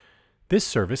This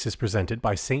service is presented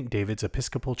by St. David's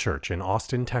Episcopal Church in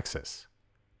Austin, Texas.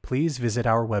 Please visit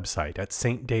our website at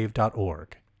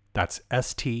stdave.org. That's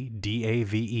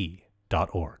stdave.org.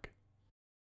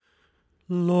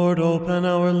 Lord, open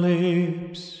our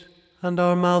lips, and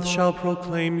our mouth shall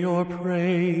proclaim your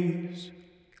praise.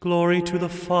 Glory to the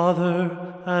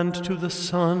Father, and to the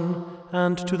Son,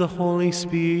 and to the Holy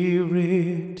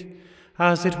Spirit,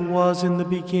 as it was in the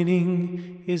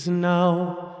beginning, is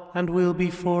now, and will be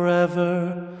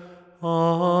forever.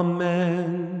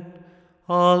 Amen.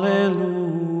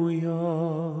 Alleluia.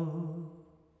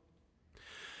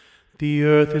 The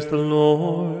earth is the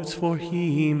Lord's, for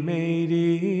he made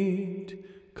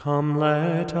it. Come,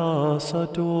 let us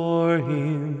adore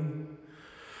him.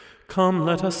 Come,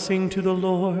 let us sing to the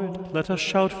Lord. Let us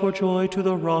shout for joy to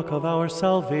the rock of our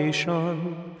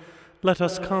salvation. Let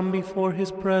us come before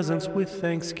his presence with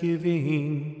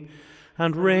thanksgiving,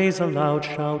 and raise a loud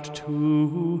shout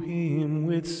to him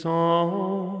with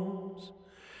songs.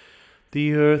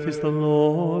 The earth is the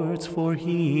Lord's, for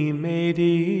he made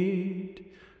it.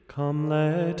 Come,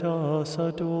 let us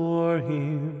adore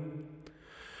him.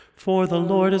 For the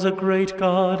Lord is a great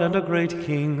God and a great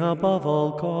King above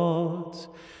all gods.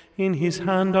 In his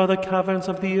hand are the caverns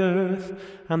of the earth,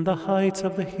 and the heights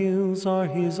of the hills are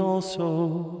his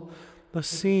also. The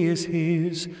sea is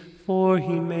his, for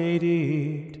he made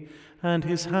it, and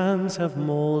his hands have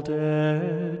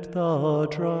molded the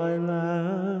dry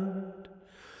land.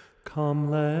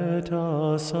 Come, let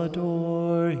us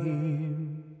adore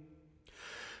him.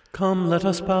 Come, let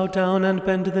us bow down and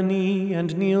bend the knee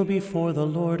and kneel before the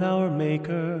Lord our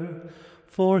Maker.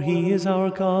 For he is our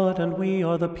God, and we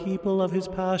are the people of his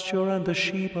pasture and the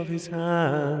sheep of his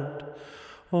hand.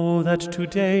 Oh, that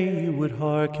today you would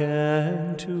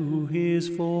hearken to his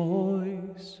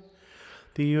voice.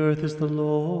 The earth is the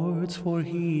Lord's, for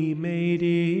he made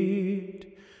it.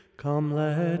 Come,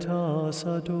 let us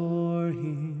adore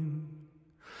him.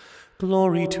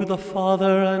 Glory to the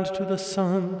Father, and to the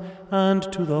Son, and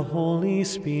to the Holy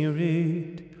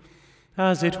Spirit,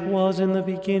 as it was in the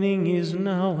beginning, is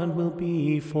now, and will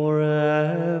be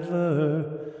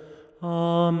forever.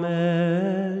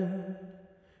 Amen.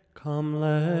 Come,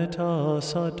 let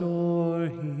us adore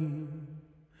him.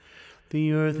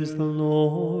 The earth is the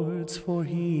Lord's, for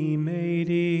he made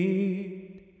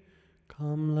it.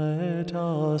 Come, let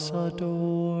us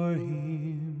adore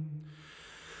him.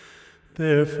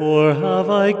 Therefore have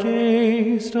I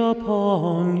gazed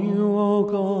upon you, O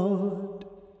God,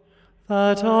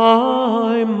 that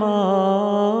I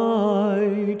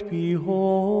might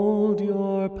behold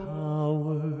your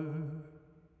power.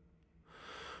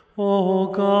 O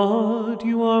God,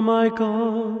 you are my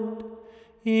God,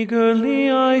 eagerly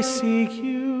I seek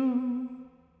you.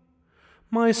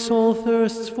 My soul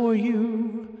thirsts for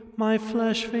you, my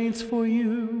flesh faints for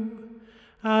you,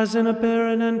 as in a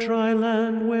barren and dry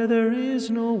land where there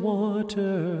is no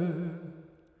water.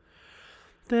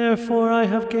 Therefore I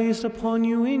have gazed upon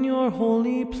you in your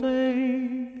holy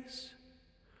place,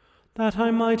 that I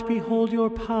might behold your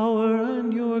power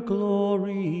and your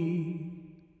glory.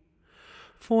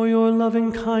 For your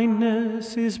loving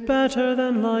kindness is better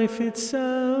than life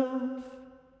itself.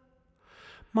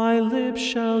 My lips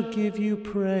shall give you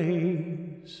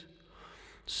praise.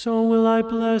 So will I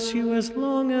bless you as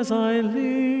long as I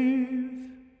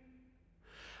live,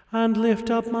 and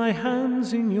lift up my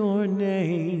hands in your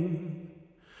name.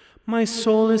 My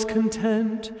soul is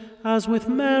content as with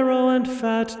marrow and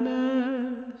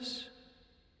fatness,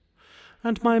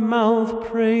 and my mouth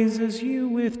praises you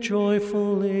with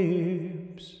joyful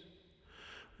lips.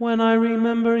 When I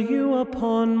remember you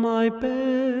upon my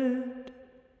bed,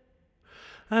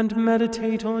 and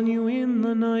meditate on you in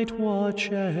the night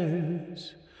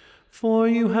watches, for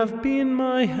you have been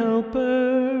my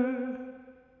helper,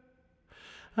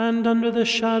 and under the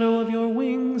shadow of your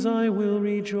wings I will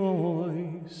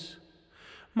rejoice.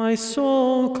 My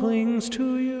soul clings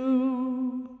to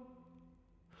you.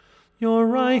 Your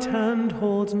right hand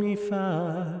holds me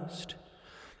fast.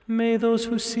 May those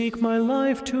who seek my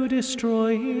life to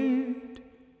destroy it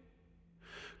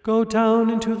go down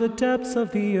into the depths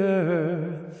of the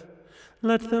earth.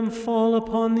 Let them fall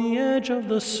upon the edge of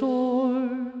the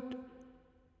sword,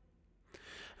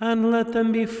 and let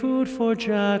them be food for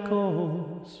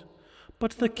jackals.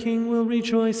 But the king will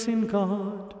rejoice in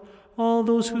God. All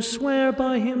those who swear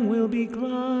by him will be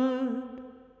glad.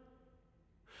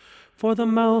 For the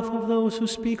mouth of those who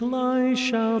speak lies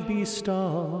shall be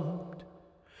stopped.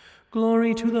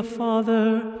 Glory to the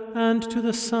Father, and to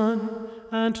the Son,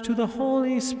 and to the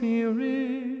Holy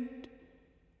Spirit,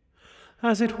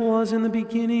 as it was in the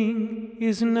beginning,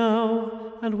 is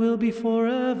now, and will be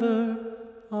forever.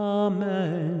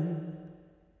 Amen.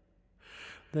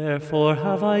 Therefore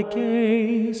have I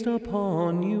gazed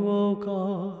upon you, O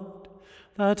God,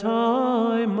 that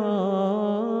I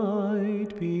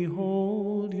might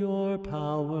behold your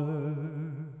power.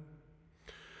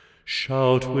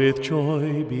 Shout with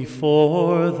joy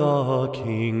before the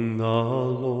King, the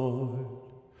Lord,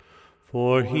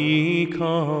 for he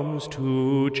comes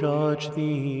to judge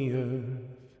the earth.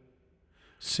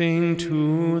 Sing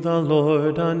to the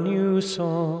Lord a new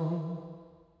song,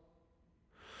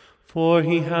 for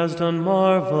he has done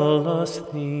marvelous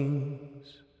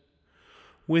things.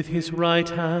 With his right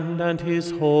hand and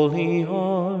his holy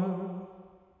arm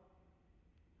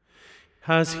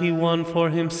has he won for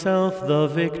himself the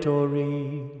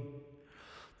victory.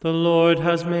 The Lord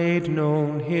has made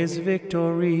known his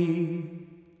victory.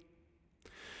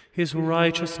 His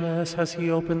righteousness has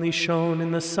he openly shown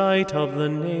in the sight of the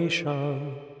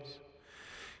nations.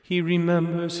 He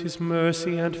remembers his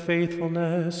mercy and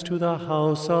faithfulness to the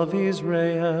house of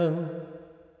Israel.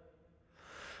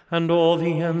 And all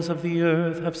the ends of the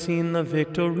earth have seen the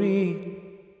victory.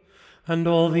 And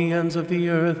all the ends of the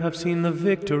earth have seen the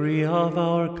victory of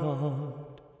our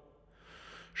God.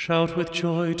 Shout with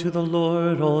joy to the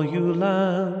Lord, all you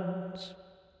lands.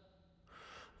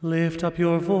 Lift up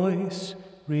your voice,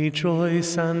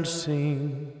 rejoice and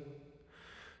sing.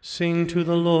 Sing to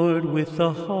the Lord with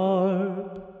the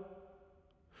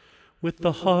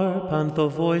harp and the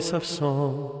voice of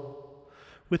song,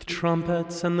 with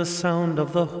trumpets and the sound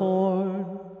of the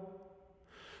horn.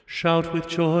 Shout with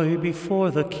joy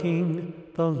before the King,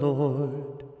 the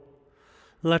Lord.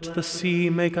 Let the sea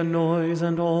make a noise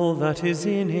and all that is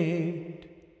in it,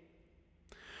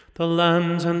 the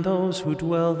lands and those who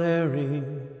dwell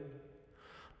therein.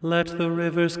 Let the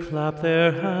rivers clap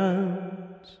their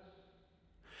hands,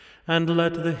 and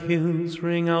let the hills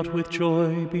ring out with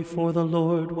joy before the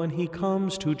Lord when he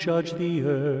comes to judge the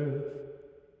earth.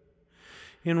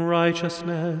 In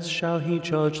righteousness shall he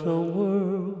judge the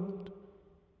world,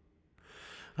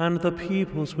 and the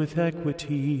peoples with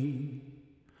equity.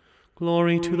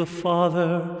 Glory to the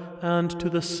Father, and to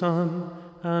the Son,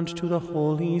 and to the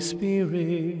Holy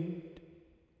Spirit,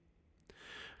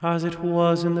 as it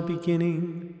was in the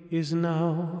beginning, is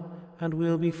now, and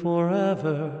will be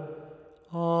forever.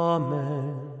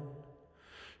 Amen.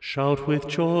 Shout with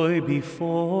joy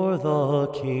before the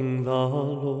King, the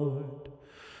Lord,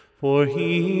 for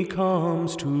he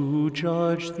comes to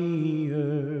judge the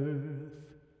earth.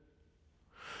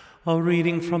 A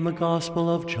reading from the Gospel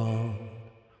of John.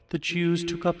 The Jews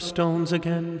took up stones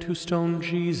again to stone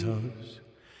Jesus.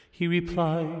 He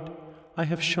replied, I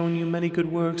have shown you many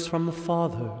good works from the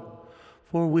Father.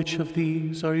 For which of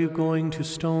these are you going to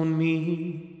stone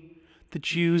me? The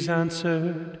Jews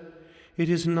answered, It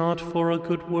is not for a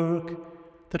good work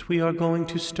that we are going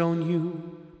to stone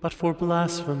you, but for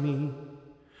blasphemy,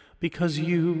 because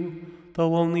you,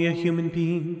 though only a human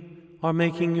being, are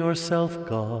making yourself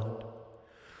God.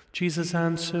 Jesus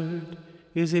answered,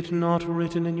 Is it not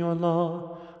written in your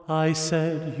law, I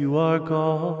said, you are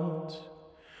gods?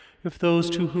 If those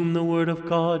to whom the word of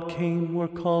God came were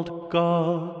called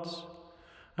gods,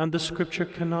 and the scripture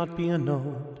cannot be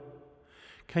annulled,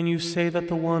 can you say that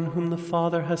the one whom the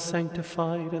Father has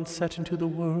sanctified and set into the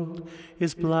world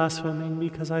is blaspheming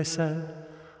because I said,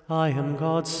 I am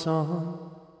God's Son?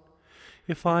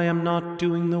 If I am not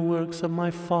doing the works of my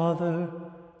Father,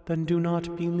 then do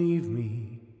not believe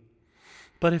me.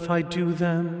 But if I do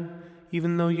them,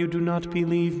 even though you do not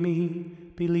believe me,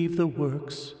 believe the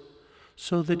works,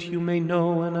 so that you may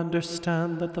know and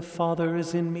understand that the Father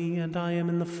is in me and I am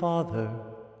in the Father.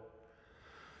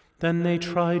 Then they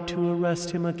tried to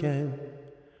arrest him again,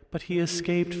 but he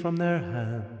escaped from their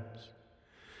hands.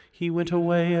 He went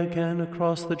away again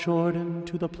across the Jordan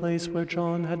to the place where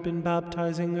John had been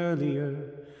baptizing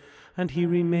earlier, and he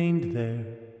remained there.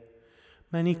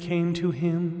 Many came to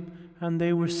him, and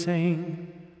they were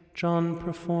saying, John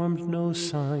performed no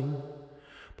sign,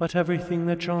 but everything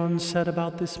that John said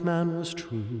about this man was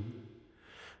true,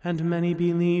 and many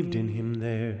believed in him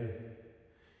there.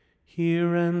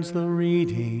 Here ends the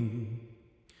reading.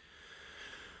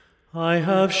 I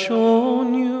have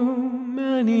shown you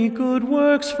many good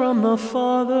works from the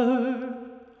Father.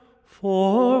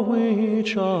 For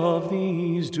which of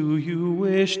these do you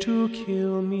wish to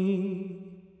kill me?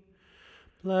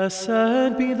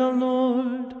 Blessed be the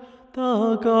Lord,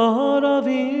 the God of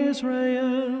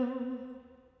Israel.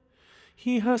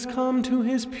 He has come to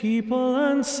his people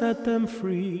and set them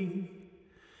free.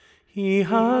 He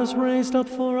has raised up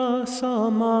for us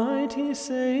a mighty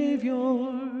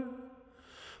Savior,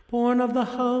 born of the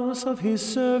house of his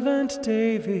servant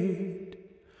David.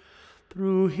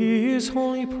 Through his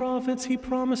holy prophets he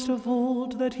promised of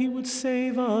old that he would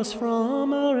save us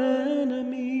from our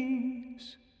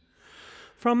enemies,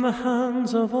 from the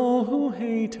hands of all who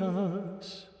hate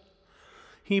us.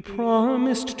 He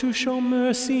promised to show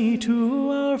mercy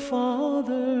to our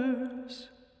fathers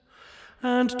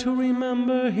and to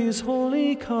remember his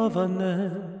holy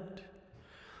covenant.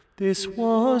 This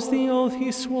was the oath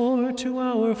he swore to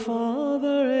our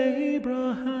father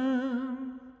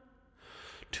Abraham,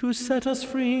 to set us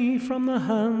free from the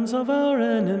hands of our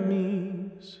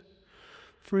enemies,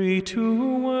 free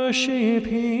to worship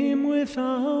him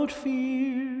without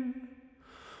fear,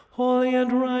 holy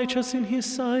and righteous in his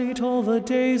sight all the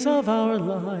days of our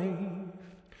life.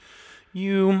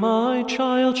 You, my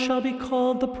child, shall be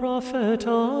called the prophet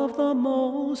of the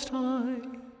Most High,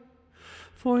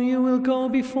 for you will go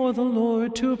before the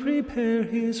Lord to prepare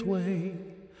his way,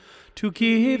 to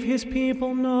give his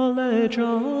people knowledge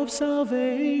of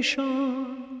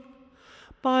salvation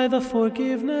by the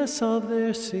forgiveness of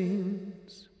their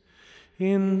sins,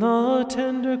 in the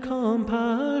tender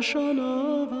compassion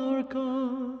of our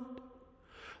God.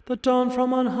 The dawn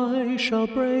from on high shall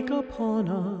break upon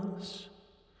us,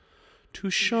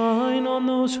 to shine on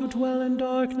those who dwell in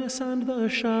darkness and the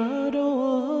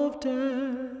shadow of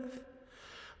death,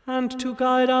 and to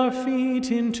guide our feet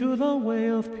into the way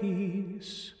of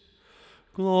peace.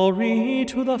 Glory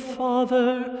to the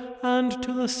Father, and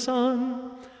to the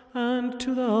Son, and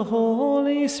to the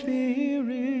Holy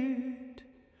Spirit,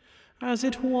 as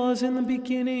it was in the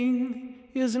beginning,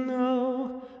 is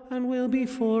now, and will be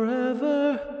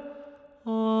forever.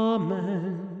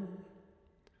 Amen.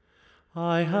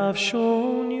 I have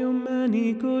shown you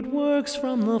many good works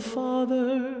from the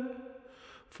Father.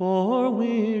 For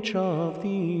which of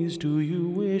these do you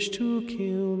wish to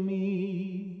kill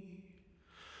me?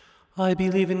 I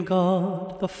believe in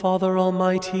God, the Father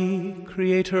Almighty,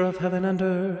 creator of heaven and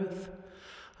earth.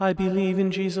 I believe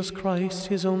in Jesus Christ,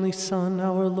 his only Son,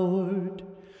 our Lord.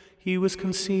 He was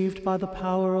conceived by the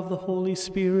power of the Holy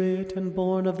Spirit and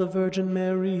born of the Virgin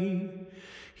Mary.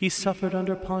 He suffered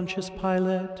under Pontius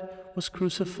Pilate, was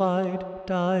crucified,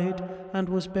 died, and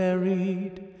was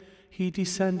buried. He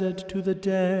descended to the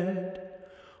dead.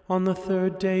 On the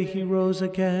third day he rose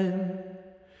again.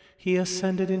 He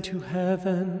ascended into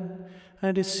heaven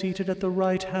and is seated at the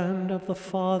right hand of the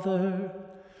Father.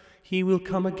 He will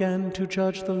come again to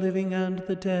judge the living and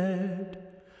the dead.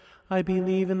 I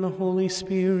believe in the Holy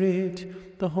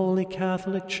Spirit, the Holy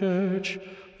Catholic Church,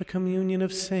 the communion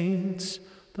of saints,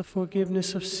 the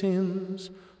forgiveness of sins,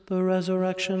 the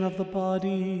resurrection of the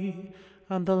body,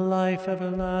 and the life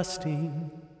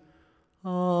everlasting.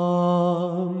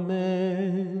 Amen.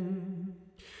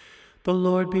 The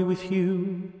Lord be with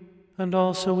you, and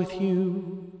also with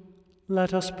you.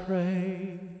 Let us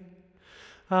pray.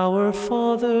 Our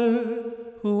Father,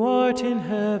 who art in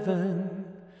heaven,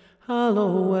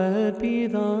 hallowed be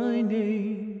thy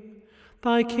name.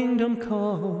 Thy kingdom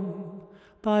come,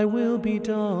 thy will be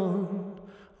done,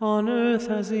 on earth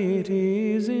as it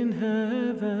is in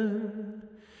heaven.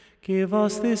 Give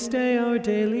us this day our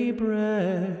daily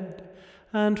bread,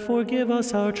 and forgive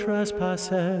us our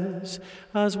trespasses,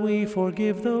 as we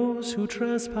forgive those who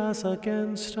trespass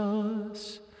against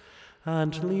us.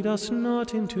 And lead us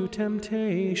not into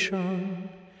temptation,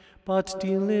 but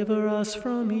deliver us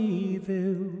from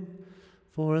evil.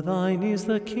 For thine is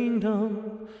the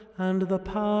kingdom, and the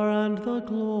power, and the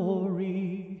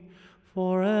glory,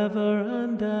 forever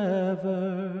and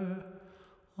ever.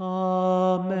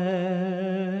 Amen.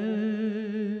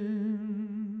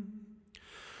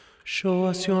 Show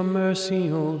us your mercy,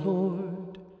 O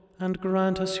Lord, and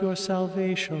grant us your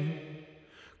salvation.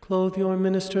 Clothe your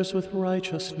ministers with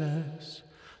righteousness.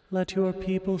 Let your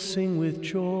people sing with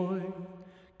joy.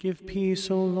 Give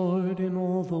peace, O Lord, in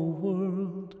all the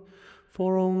world,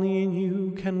 for only in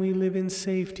you can we live in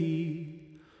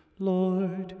safety.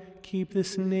 Lord, keep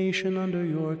this nation under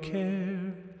your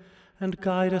care, and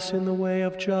guide us in the way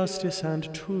of justice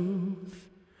and truth.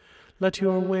 Let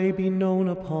your way be known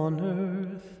upon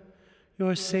earth,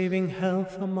 your saving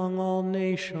health among all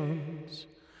nations.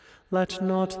 Let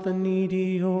not the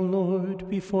needy, O Lord,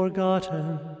 be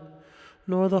forgotten,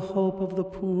 nor the hope of the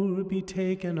poor be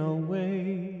taken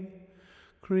away.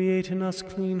 Create in us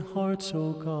clean hearts,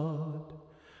 O God,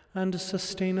 and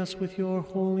sustain us with your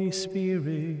Holy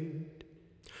Spirit.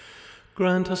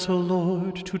 Grant us, O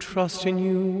Lord, to trust in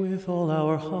you with all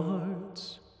our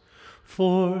hearts.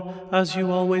 For, as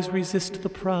you always resist the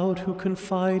proud who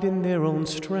confide in their own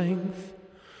strength,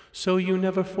 so you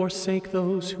never forsake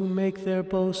those who make their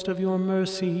boast of your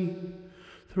mercy,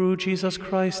 through Jesus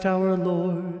Christ our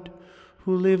Lord,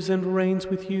 who lives and reigns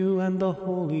with you and the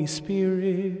Holy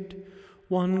Spirit,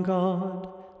 one God,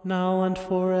 now and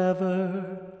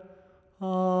forever.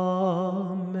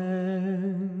 Amen.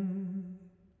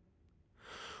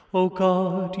 O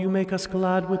God, you make us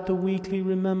glad with the weekly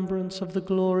remembrance of the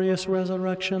glorious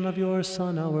resurrection of your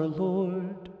Son, our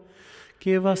Lord.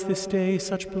 Give us this day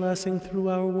such blessing through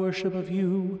our worship of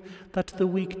you, that the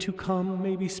week to come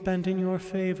may be spent in your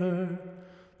favor.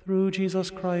 Through Jesus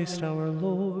Christ our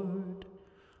Lord.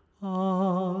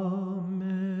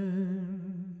 Amen.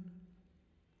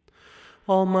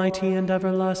 Almighty and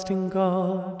everlasting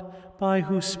God, by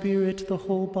whose Spirit the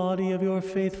whole body of your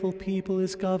faithful people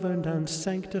is governed and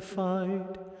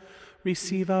sanctified,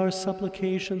 receive our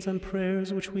supplications and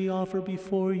prayers which we offer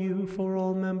before you for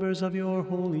all members of your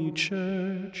holy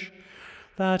church,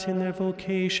 that in their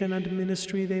vocation and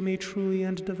ministry they may truly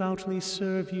and devoutly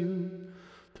serve you,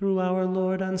 through our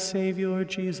Lord and Savior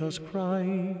Jesus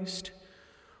Christ.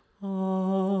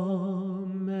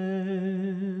 Amen.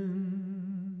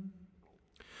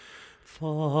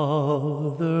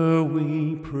 Father,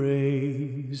 we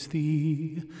praise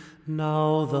thee.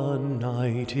 Now the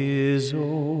night is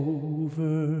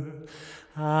over.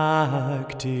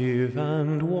 Active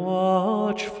and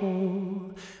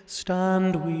watchful,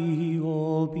 stand we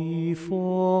all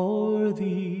before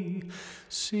thee.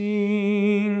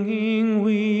 Singing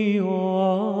we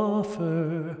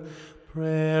offer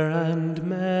prayer and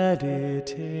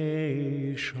meditation.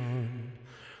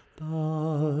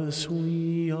 Thus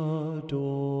we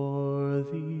adore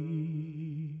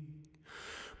thee.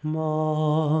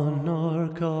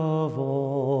 Monarch of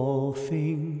all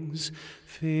things,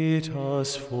 fit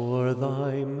us for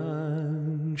thy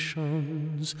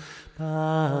mansions.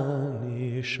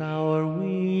 Banish our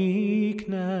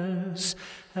weakness,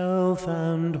 health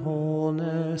and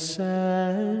wholeness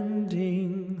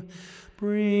ending.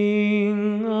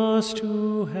 Bring us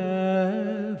to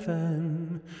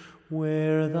heaven,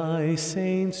 where thy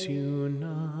saints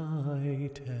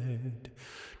united,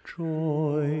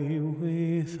 joy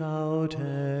without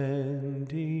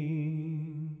ending.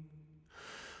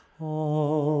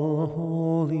 All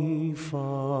holy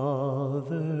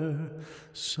Father,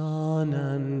 Son,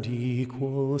 and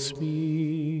equal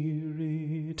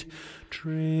Spirit,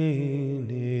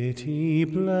 Trinity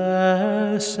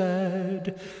blessed,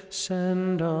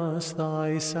 send us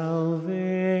thy salvation.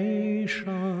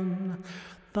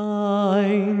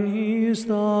 Thine is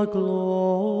the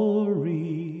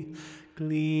glory,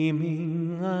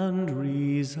 gleaming and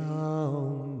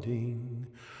resounding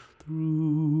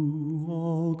through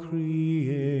all creation.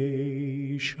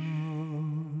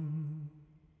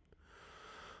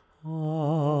 Amen.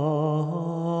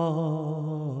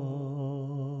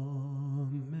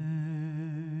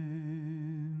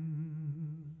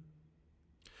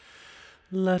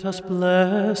 Let us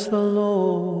bless the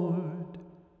Lord.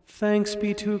 Thanks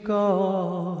be to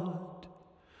God.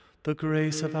 The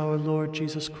grace of our Lord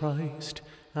Jesus Christ,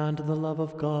 and the love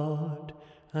of God,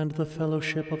 and the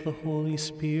fellowship of the Holy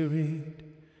Spirit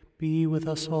be with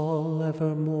us all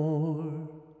evermore.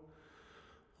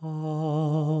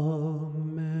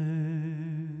 Amen.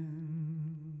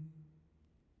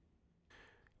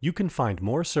 You can find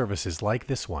more services like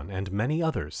this one and many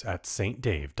others at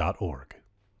stdave.org.